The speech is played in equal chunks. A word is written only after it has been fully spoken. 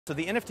So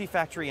the NFT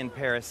Factory in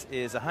Paris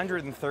is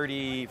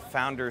 130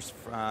 founders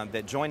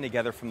that joined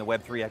together from the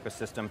Web3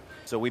 ecosystem.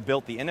 So we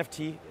built the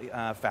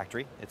NFT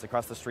Factory. It's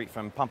across the street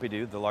from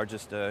Pompidou, the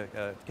largest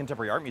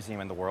contemporary art museum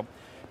in the world.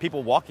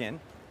 People walk in,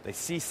 they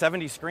see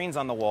 70 screens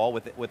on the wall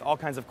with all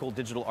kinds of cool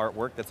digital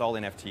artwork that's all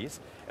NFTs,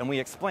 and we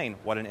explain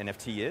what an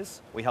NFT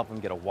is. We help them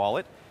get a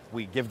wallet.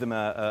 We give them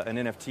an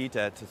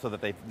NFT so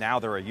that now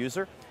they're a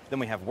user. Then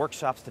we have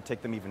workshops to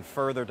take them even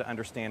further to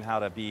understand how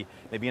to be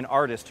maybe an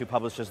artist who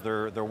publishes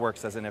their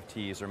works as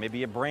NFTs, or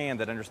maybe a brand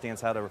that understands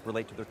how to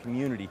relate to their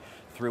community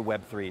through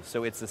Web3.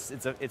 So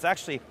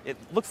it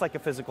looks like a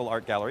physical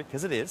art gallery,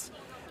 because it is,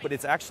 but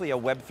it's actually a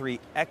Web3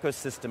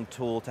 ecosystem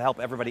tool to help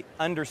everybody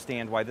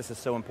understand why this is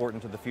so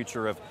important to the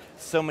future of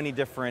so many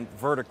different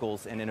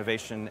verticals in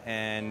innovation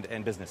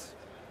and business.